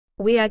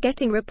We are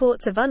getting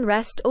reports of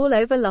unrest all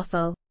over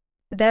Lothal.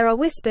 There are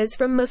whispers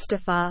from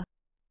Mustafar.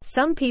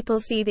 Some people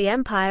see the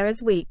Empire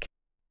as weak.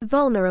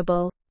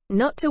 Vulnerable.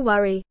 Not to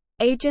worry,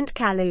 Agent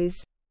Kaluz.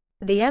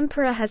 The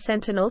Emperor has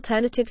sent an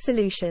alternative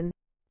solution.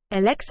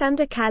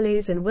 Alexander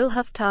Kaluz and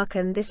Wilhuf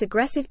Tarkan. This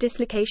aggressive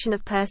dislocation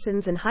of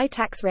persons and high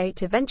tax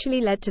rate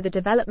eventually led to the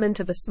development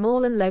of a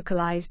small and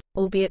localized,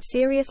 albeit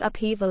serious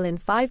upheaval in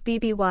 5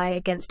 BBY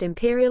against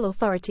imperial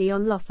authority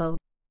on Lothal.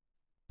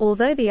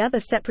 Although the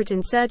other separate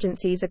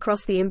insurgencies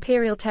across the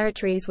imperial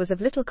territories was of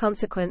little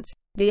consequence,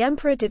 the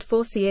Emperor did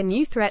foresee a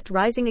new threat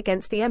rising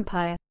against the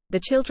Empire, the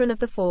Children of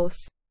the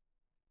Force.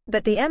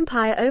 But the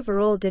Empire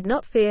overall did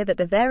not fear that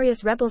the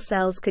various rebel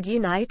cells could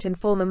unite and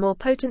form a more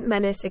potent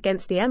menace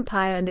against the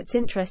Empire and its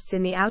interests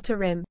in the Outer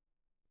Rim.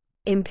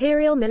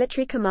 Imperial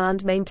Military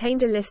Command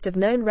maintained a list of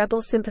known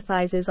rebel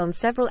sympathizers on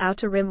several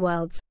Outer Rim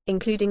worlds,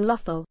 including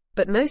Lothal,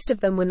 but most of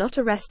them were not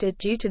arrested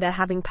due to their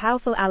having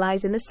powerful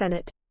allies in the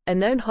Senate, a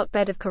known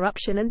hotbed of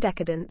corruption and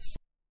decadence.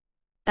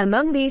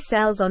 Among these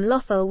cells on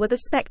Lothal were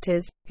the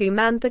Spectres, who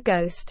manned the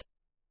Ghost.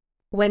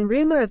 When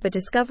rumor of the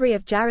discovery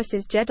of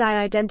Jarrus's Jedi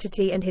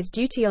identity and his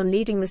duty on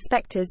leading the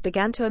Spectres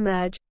began to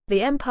emerge,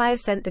 the Empire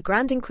sent the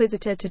Grand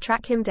Inquisitor to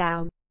track him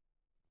down.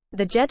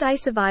 The Jedi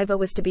survivor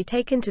was to be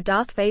taken to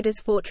Darth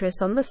Vader's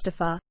fortress on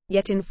Mustafar,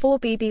 yet in 4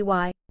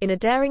 BBY, in a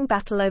daring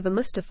battle over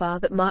Mustafar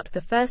that marked the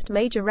first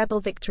major rebel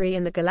victory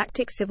in the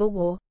Galactic Civil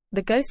War,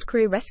 the Ghost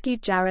crew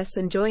rescued Jarrus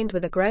and joined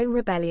with a growing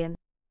rebellion.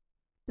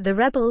 The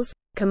rebels,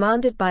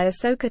 commanded by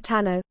Ahsoka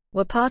Tano,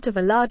 were part of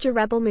a larger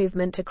rebel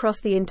movement across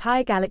the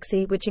entire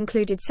galaxy which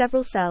included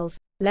several cells,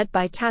 led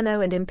by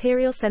Tano and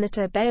Imperial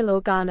Senator Bail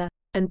Organa,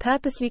 and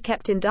purposely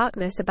kept in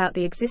darkness about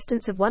the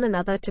existence of one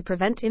another to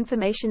prevent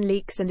information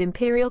leaks and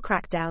Imperial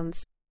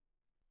crackdowns.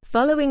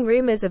 Following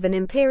rumors of an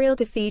Imperial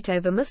defeat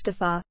over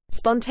Mustafar,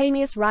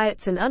 spontaneous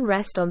riots and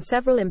unrest on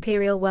several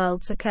Imperial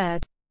worlds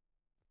occurred.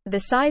 The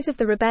size of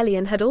the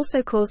rebellion had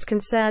also caused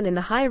concern in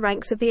the higher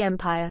ranks of the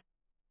Empire.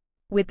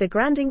 With the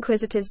Grand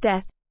Inquisitor's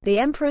death, the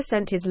Emperor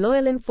sent his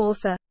loyal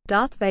enforcer,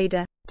 Darth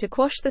Vader, to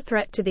quash the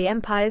threat to the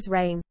Empire's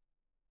reign.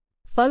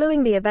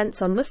 Following the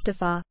events on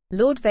Mustafar,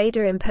 Lord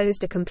Vader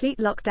imposed a complete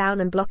lockdown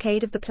and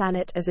blockade of the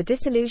planet as a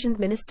disillusioned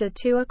Minister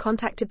Tua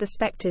contacted the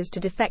Spectres to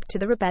defect to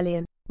the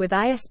rebellion, with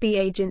ISB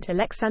agent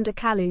Alexander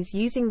Kaluz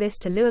using this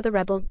to lure the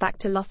rebels back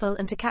to Lothal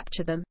and to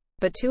capture them,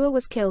 but Tua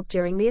was killed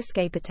during the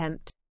escape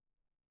attempt.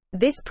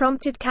 This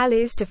prompted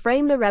Kaluz to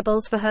frame the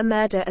rebels for her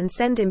murder and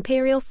send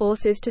Imperial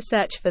forces to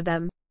search for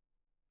them.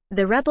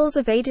 The rebels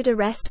evaded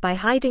arrest by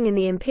hiding in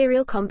the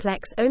Imperial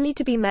complex only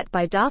to be met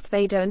by Darth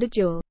Vader and a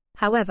duel.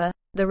 However,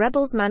 the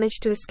rebels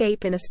managed to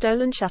escape in a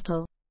stolen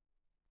shuttle.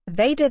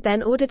 Vader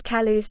then ordered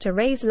Kaluz to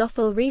raise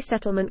Lothal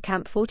Resettlement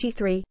Camp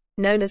 43,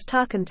 known as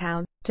Tarkan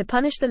Town, to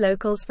punish the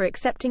locals for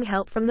accepting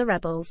help from the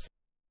rebels.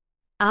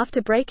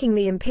 After breaking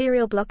the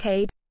Imperial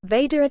blockade,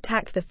 Vader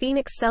attacked the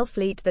Phoenix Cell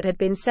fleet that had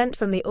been sent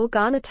from the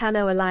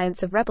Organa-Tano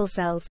alliance of rebel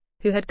cells,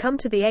 who had come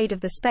to the aid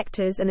of the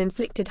Spectres and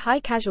inflicted high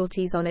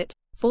casualties on it,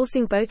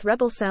 forcing both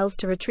rebel cells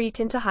to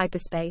retreat into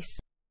hyperspace.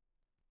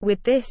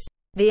 With this,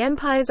 the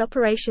Empire's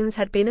operations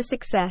had been a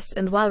success,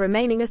 and while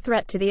remaining a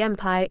threat to the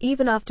Empire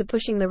even after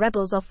pushing the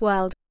rebels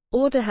off-world,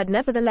 order had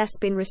nevertheless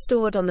been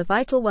restored on the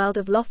vital world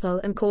of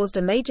Lothal and caused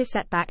a major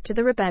setback to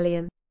the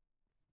rebellion.